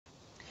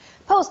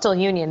Postal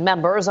Union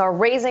members are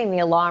raising the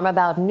alarm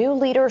about new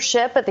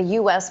leadership at the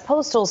U.S.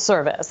 Postal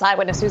Service.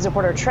 Eyewitness News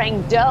reporter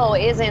Trang Do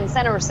is in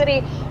Center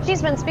City.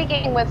 She's been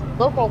speaking with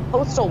local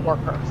postal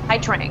workers. Hi,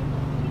 Trang.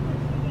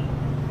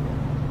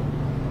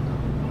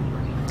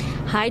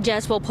 Hi,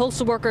 Jess. Well,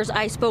 postal workers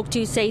I spoke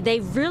to say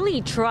they've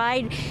really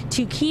tried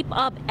to keep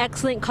up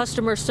excellent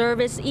customer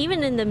service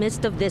even in the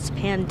midst of this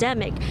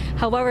pandemic.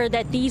 However,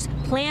 that these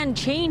planned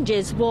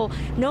changes will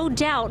no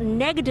doubt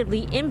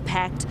negatively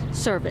impact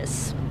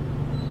service.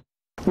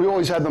 We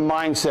always had the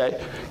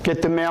mindset,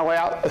 get the mail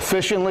out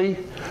efficiently,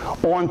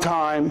 on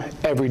time,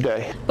 every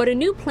day. But a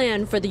new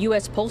plan for the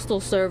U.S. Postal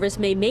Service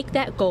may make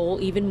that goal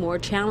even more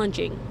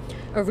challenging.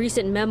 A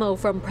recent memo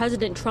from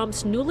President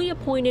Trump's newly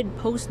appointed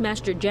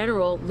Postmaster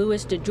General,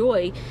 Louis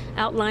DeJoy,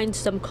 outlines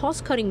some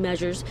cost-cutting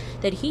measures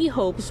that he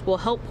hopes will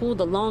help pull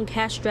the long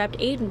cash-strapped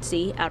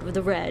agency out of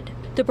the red.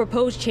 The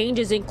proposed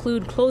changes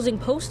include closing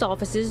post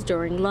offices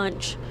during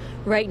lunch.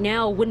 Right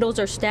now, windows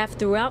are staffed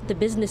throughout the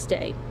business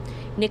day.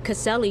 Nick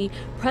Caselli,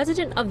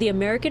 president of the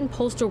American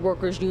Postal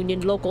Workers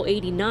Union Local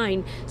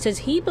 89, says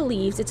he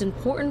believes it's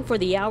important for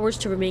the hours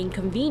to remain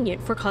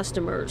convenient for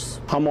customers.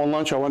 I'm on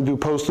lunch, I want to do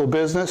postal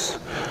business.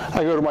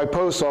 I go to my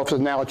post office,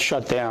 now it's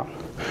shut down,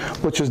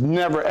 which has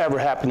never ever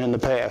happened in the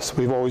past.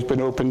 We've always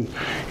been open,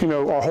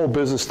 our whole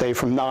business day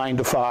from 9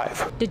 to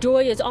 5.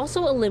 DeJoy is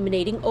also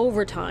eliminating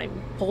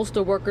overtime.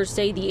 Postal workers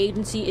say the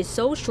agency is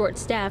so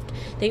short-staffed,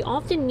 they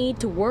often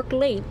need to work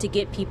late to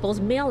get people's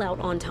mail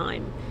out on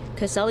time.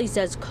 Caselli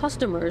says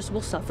customers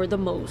will suffer the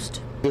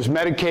most. There's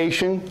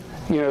medication,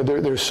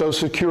 there's Social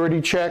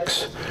Security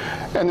checks,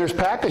 and there's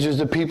packages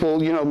that people,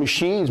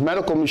 machines,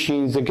 medical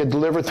machines that get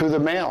delivered through the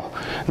mail.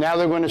 Now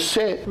they're going to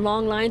sit.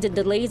 Long lines and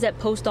delays at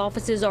post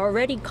offices are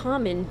already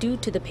common due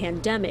to the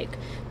pandemic,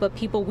 but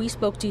people we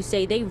spoke to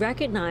say they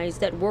recognize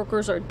that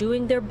workers are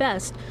doing their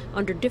best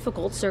under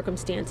difficult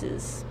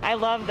circumstances. I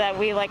love that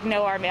we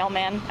know our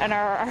mailman, and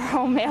our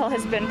home mail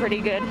has been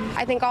pretty good.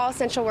 I think all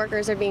essential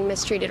workers are being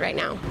mistreated right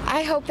now.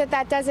 I hope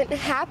that doesn't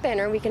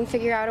happen, or we can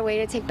figure out a way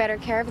to take better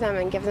care of them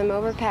and give them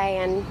overpay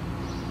and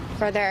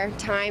for their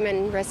time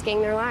and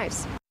risking their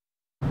lives.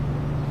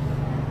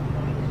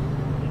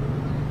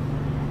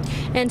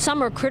 And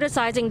some are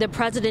criticizing the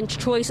president's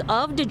choice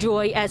of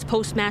DeJoy as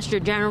Postmaster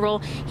General.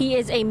 He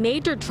is a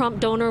major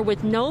Trump donor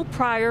with no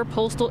prior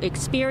postal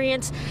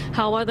experience.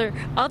 However,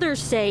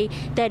 others say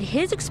that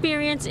his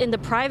experience in the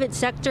private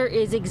sector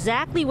is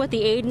exactly what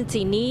the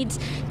agency needs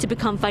to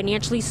become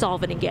financially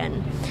solvent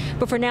again.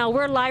 But for now,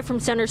 we're live from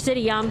Center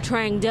City. I'm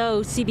Trang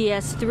Do,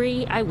 CBS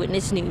 3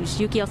 Eyewitness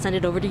News. Yuki, I'll send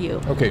it over to you.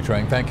 Okay,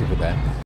 Trang, thank you for that.